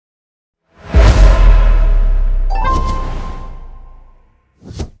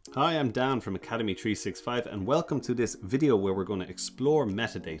Hi, I'm Dan from Academy 365 and welcome to this video where we're going to explore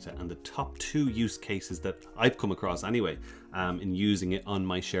metadata and the top 2 use cases that I've come across anyway in using it on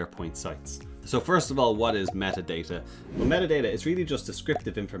my SharePoint sites. So first of all, what is metadata? Well, metadata is really just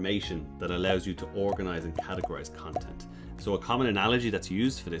descriptive information that allows you to organize and categorize content. So a common analogy that's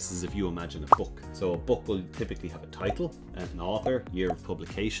used for this is if you imagine a book. So a book will typically have a title, an author, year of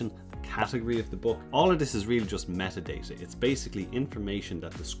publication, category of the book. All of this is really just metadata. It's basically information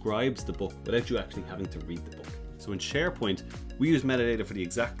that describes the book without you actually having to read the book. So in SharePoint, we use metadata for the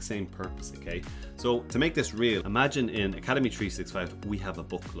exact same purpose, okay? So to make this real, imagine in Academy 365, we have a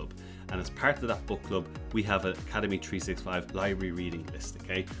book club. And as part of that book club, we have an Academy 365 library reading list,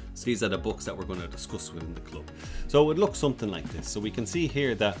 okay? So these are the books that we're going to discuss within the club. So it would look something like this. So we can see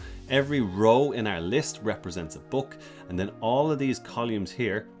here that every row in our list represents a book, and then all of these columns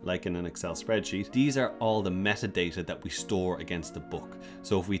here, like in an Excel spreadsheet, these are all the metadata that we store against the book.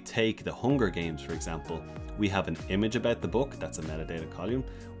 So if we take the Hunger Games, for example, we have an image about the book, that's a metadata column.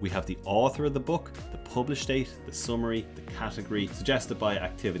 We have the author of the book, the publish date, the summary, the category, suggested by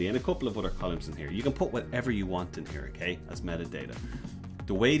activity, and a couple of other columns in here. You can put whatever you want in here, okay, as metadata.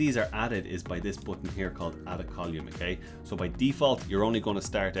 The way these are added is by this button here called add a column, okay? So by default, you're only going to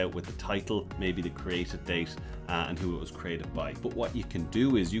start out with the title, maybe the created date, and who it was created by. But what you can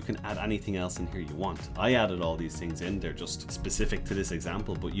do is you can add anything else in here you want. I added all these things in, they're just specific to this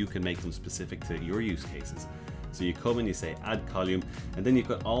example, but you can make them specific to your use cases. So you come and you say add column, and then you've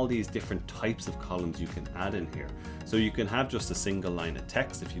got all these different types of columns you can add in here. So you can have just a single line of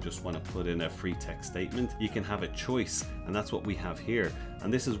text if you just want to put in a free text statement. You can have a choice, and that's what we have here.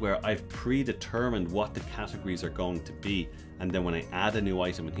 And this is where I've predetermined what the categories are going to be. And then when I add a new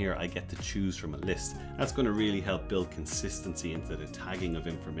item in here, I get to choose from a list. That's going to really help build consistency into the tagging of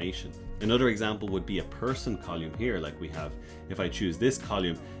information. Another example would be a person column here, like we have. If I choose this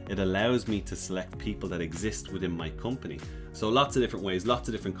column, it allows me to select people that exist within my company. So lots of different ways, lots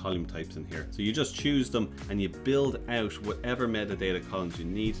of different column types in here. So you just choose them and you build out whatever metadata columns you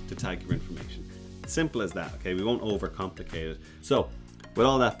need to tag your information. Simple as that, okay? We won't overcomplicate it. So with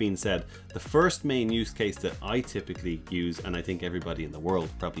all that being said, the first main use case that I typically use, and I think everybody in the world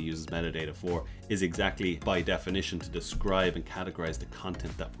probably uses metadata for, is exactly by definition to describe and categorize the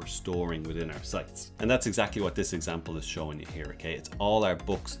content that we're storing within our sites. And that's exactly what this example is showing you here, okay? It's all our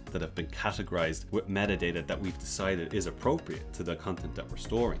books that have been categorized with metadata that we've decided is appropriate to the content that we're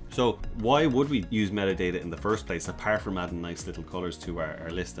storing. So why would we use metadata in the first place, apart from adding nice little colors to our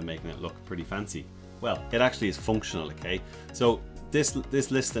list and making it look pretty fancy? Well, it actually is functional, okay? So this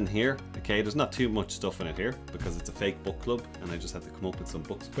list in here, okay, there's not too much stuff in it here because it's a fake book club and I just had to come up with some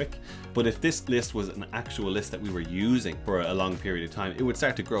books quick. But if this list was an actual list that we were using for a long period of time, it would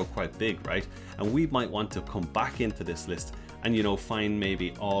start to grow quite big, right? And we might want to come back into this list and, you know, find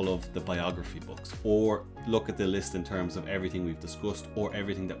maybe all of the biography books, or look at the list in terms of everything we've discussed or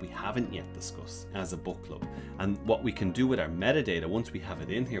everything that we haven't yet discussed as a book club. And what we can do with our metadata, once we have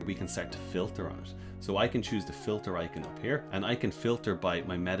it in here, we can start to filter on it. So I can choose the filter icon up here and I can filter by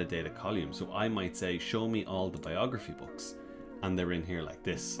my metadata column. So I might say, show me all the biography books, and they're in here like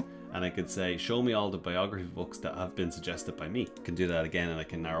this. And I could say, show me all the biography books that have been suggested by me. I can do that again and I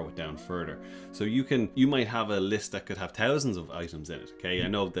can narrow it down further. So you might have a list that could have thousands of items in it, okay? I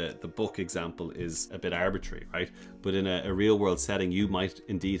know the book example is a bit arbitrary, right? But in a real world setting, you might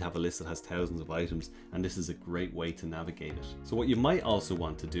indeed have a list that has thousands of items, and this is a great way to navigate it. So what you might also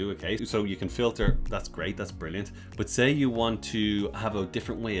want to do, okay, so you can filter, that's great, that's brilliant. But say you want to have a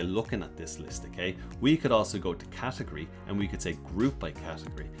different way of looking at this list, okay? We could also go to category and we could say group by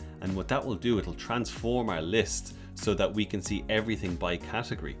category. And what that will do, it'll transform our list so that we can see everything by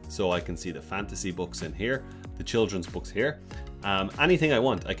category. So I can see the fantasy books in here, the children's books here. Anything I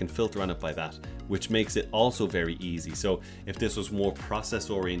want, I can filter on it by that, which makes it also very easy. So if this was more process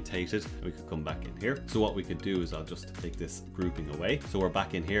orientated, we could come back in here. So what we could do is I'll just take this grouping away. So we're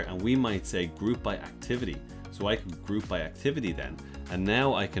back in here and we might say group by activity. So I can group by activity then. And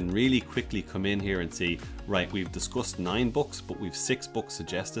now I can really quickly come in here and see, right, we've discussed 9 books, but we've 6 books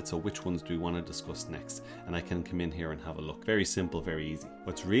suggested. So which ones do we want to discuss next? And I can come in here and have a look. Very simple, very easy.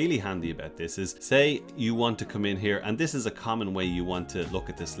 What's really handy about this is, say you want to come in here, and this is a common way you want to look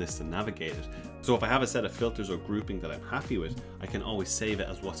at this list and navigate it. So if I have a set of filters or grouping that I'm happy with, I can always save it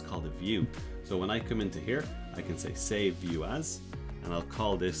as what's called a view. So when I come into here, I can say save view as, and I'll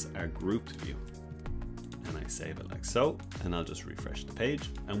call this our grouped view. And I save it like so, and I'll just refresh the page.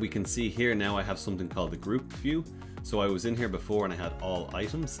 And we can see here now I have something called the group view. So I was in here before and I had all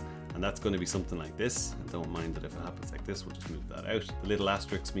items, and that's going to be something like this. I don't mind that if it happens like this, we'll just move that out. The little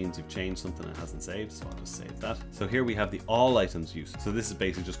asterisk means you've changed something that hasn't saved, so I'll just save that. So here we have the all items use. So this is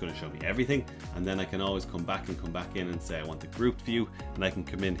basically just going to show me everything, and then I can always come back in and say I want the grouped view, and I can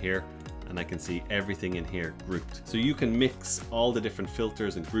come in here and I can see everything in here grouped. So you can mix all the different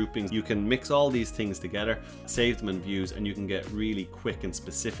filters and groupings. You can mix all these things together, save them in views, and you can get really quick and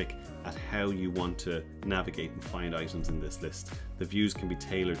specific at how you want to navigate and find items in this list. The views can be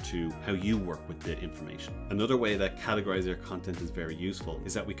tailored to how you work with the information. Another way that categorizer content is very useful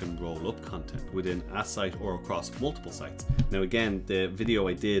is that we can roll up content within a site or across multiple sites. Now again, the video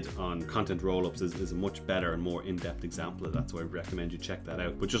I did on content roll-ups is a much better and more in-depth example of that, so I recommend you check that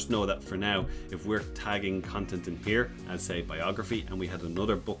out. But just know that for now, if we're tagging content in here as say biography, and we had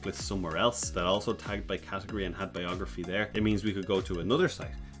another book list somewhere else that also tagged by category and had biography there, it means we could go to another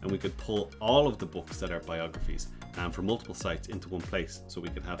site and we could pull all of the books that are biographies from multiple sites into one place, so we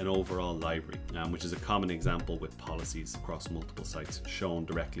could have an overall library, which is a common example with policies across multiple sites shown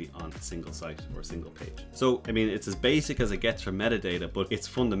directly on a single site or a single page. So I mean, it's as basic as it gets for metadata, but it's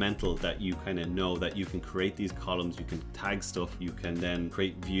fundamental that you kind of know that you can create these columns, you can tag stuff, you can then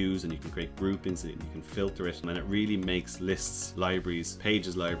create views, and you can create groupings, and you can filter it, and it really makes lists, libraries,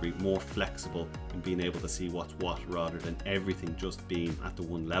 pages library more flexible in being able to see what's what, rather than everything just being at the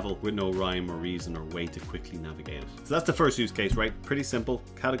one level with no rhyme or reason or way to quickly navigate it. So that's the first use case, right? Pretty simple.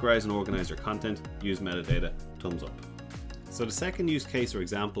 Categorize and organize your content, use metadata, thumbs up. So the second use case or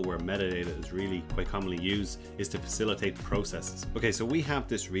example where metadata is really quite commonly used is to facilitate processes. Okay, so we have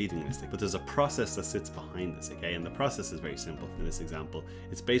this reading list, but there's a process that sits behind this, okay? And the process is very simple in this example.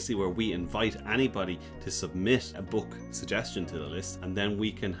 It's basically where we invite anybody to submit a book suggestion to the list, and then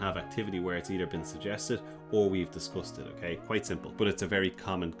we can have activity where it's either been suggested or we've discussed it, okay? Quite simple, but it's a very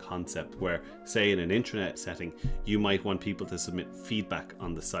common concept where, say in an intranet setting, you might want people to submit feedback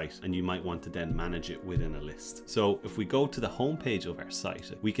on the site, and you might want to then manage it within a list. So if we go to the homepage of our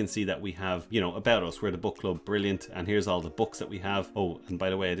site, we can see that we have, you know, about us, we're the book club, brilliant, and here's all the books that we have. Oh, and by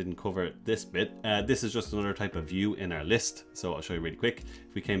the way, I didn't cover this bit. This is just another type of view in our list, so I'll show you really quick.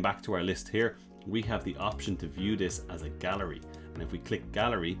 If we came back to our list here, we have the option to view this as a gallery. And if we click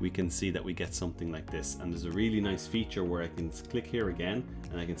gallery, we can see that we get something like this. And there's a really nice feature where I can click here again,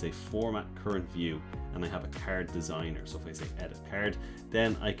 and I can say format current view, and I have a card designer. So if I say edit card,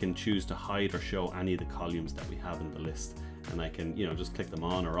 then I can choose to hide or show any of the columns that we have in the list. And I can, you know, just click them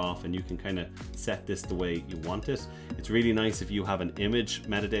on or off, and you can kind of set this the way you want it. It's really nice if you have an image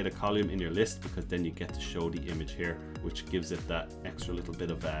metadata column in your list, because then you get to show the image here, which gives it that extra little bit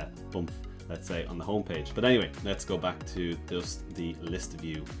of a bump, let's say, on the home page. But anyway, let's go back to just the list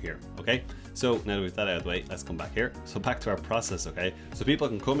view here. Okay, so now that we've that out of the way, let's come back here. So back to our process. Okay, so people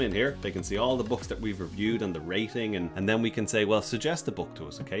can come in here, they can see all the books that we've reviewed and the rating, and then we can say, well, suggest a book to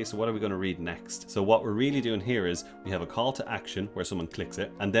us. Okay, so what are we going to read next? So what we're really doing here is we have a call to action where someone clicks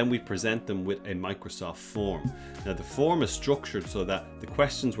it, and then we present them with a Microsoft form. Now the form is structured so that the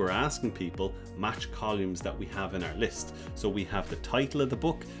questions we're asking people match columns that we have in our list. So we have the title of the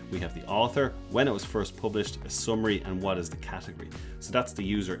book, we have the author, when it was first published, a summary, and what is the category. So that's the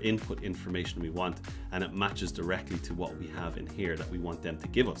user input information we want, and it matches directly to what we have in here that we want them to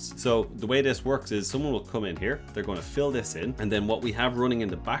give us. So the way this works is someone will come in here, they're going to fill this in, and then what we have running in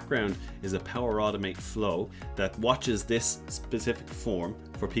the background is a Power Automate flow that watches this specific form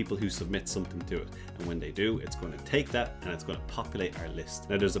for people who submit something to it. And when they do, it's going to take that and it's going to populate our list.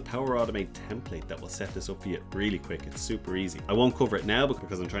 Now there's a Power Automate template that will set this up for you really quick. It's super easy. I won't cover it now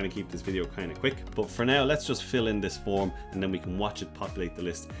because I'm trying to keep this video kind of quick, but for now, let's just fill in this form, and then we can watch it populate the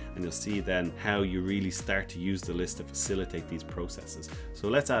list, and you'll see then how you really start to use the list to facilitate these processes. So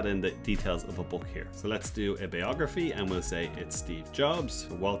let's add in the details of a book here. So let's do a biography, and we'll say it's Steve Jobs.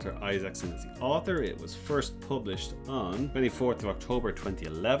 Walter Isaacson is the author. It was first published on 24th of October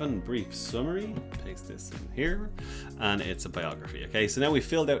 2011. Brief summary, paste this in here, and it's a biography. Okay, so now we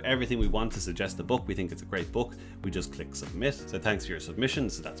filled out everything we want to suggest the book. We think it's a great book. We just click submit. So thanks for your submission.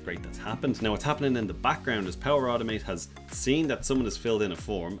 So that's great, that's happened. Now what's happening in the background is Power Automate has seen that someone has filled in a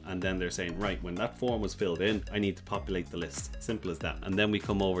form, and then they're saying, right, when that form was filled in, I need to populate the list. Simple as that. And then we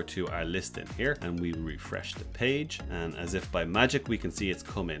come over to our list in here, and we refresh the page, and as if by magic, we can see it's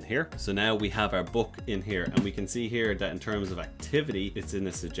come in here. So now we have our book in here, and we can see here that in terms of activity, it's in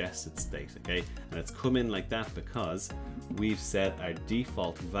a suggested state, okay? And it's come in like that because we've set our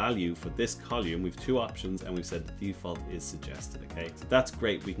default value for this column. We've two options, and we've said the default is suggested, okay? So that's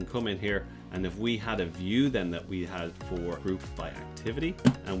great. We can come in here, and if we had a view then that we had for grouped by activity,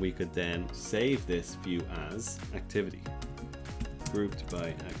 and we could then save this view as activity, grouped by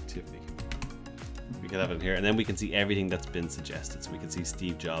activity. We could have it in here, and then we can see everything that's been suggested. So we can see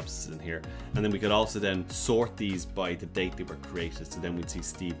Steve Jobs is in here, and then we could also then sort these by the date they were created. So then we'd see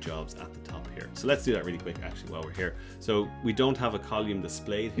Steve Jobs at the top here. So let's do that really quick actually while we're here. So we don't have a column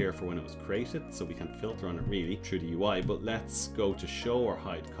displayed here for when it was created, so we can't filter on it really through the UI, but let's go to show or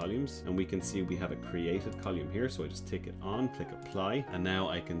hide columns, and we can see we have a created column here. So I just tick it on, click apply, and now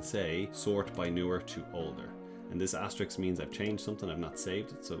I can say sort by newer to older. And this asterisk means I've changed something, I've not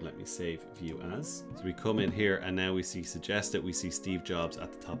saved it. So let me save view as. So we come in here and now we see suggested, we see Steve Jobs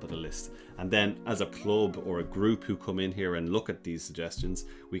at the top of the list. And then as a club or a group who come in here and look at these suggestions,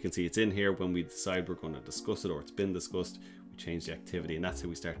 we can see it's in here when we decide we're going to discuss it or it's been discussed. Change the activity, and that's how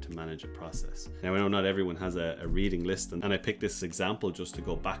we start to manage a process. Now I know not everyone has a reading list, and I picked this example just to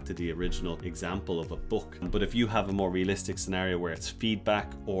go back to the original example of a book. But if you have a more realistic scenario where it's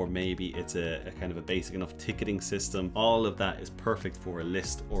feedback, or maybe it's a kind of a basic enough ticketing system, all of that is perfect for a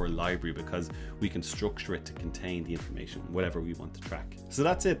list or a library because we can structure it to contain the information, whatever we want to track. So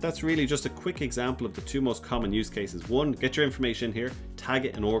that's it. That's really just a quick example of the two most common use cases. One, get your information here, tag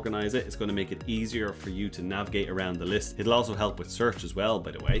it and organize it. It's going to make it easier for you to navigate around the list. It'll also help with search as well,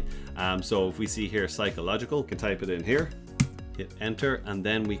 by the way. So if we see here psychological, we can type it in here, hit enter, and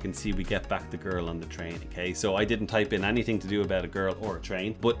then we can see we get back the girl on the train. Okay, so I didn't type in anything to do about a girl or a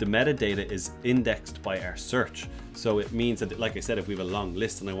train, but the metadata is indexed by our search. So it means that, like I said, if we have a long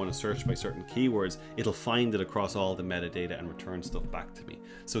list and I want to search by certain keywords, it'll find it across all the metadata and return stuff back to me.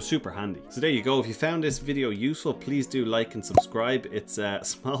 So super handy. So there you go. If you found this video useful, please do like and subscribe. It's a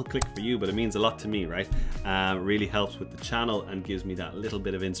small click for you, but it means a lot to me, right? Really helps with the channel and gives me that little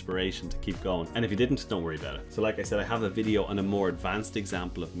bit of inspiration to keep going. And if you didn't, don't worry about it. So like I said, I have a video on a more advanced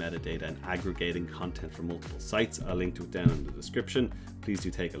example of metadata and aggregating content from multiple sites. I'll link to it down in the description. Please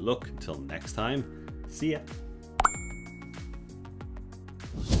do take a look. Until next time, see ya.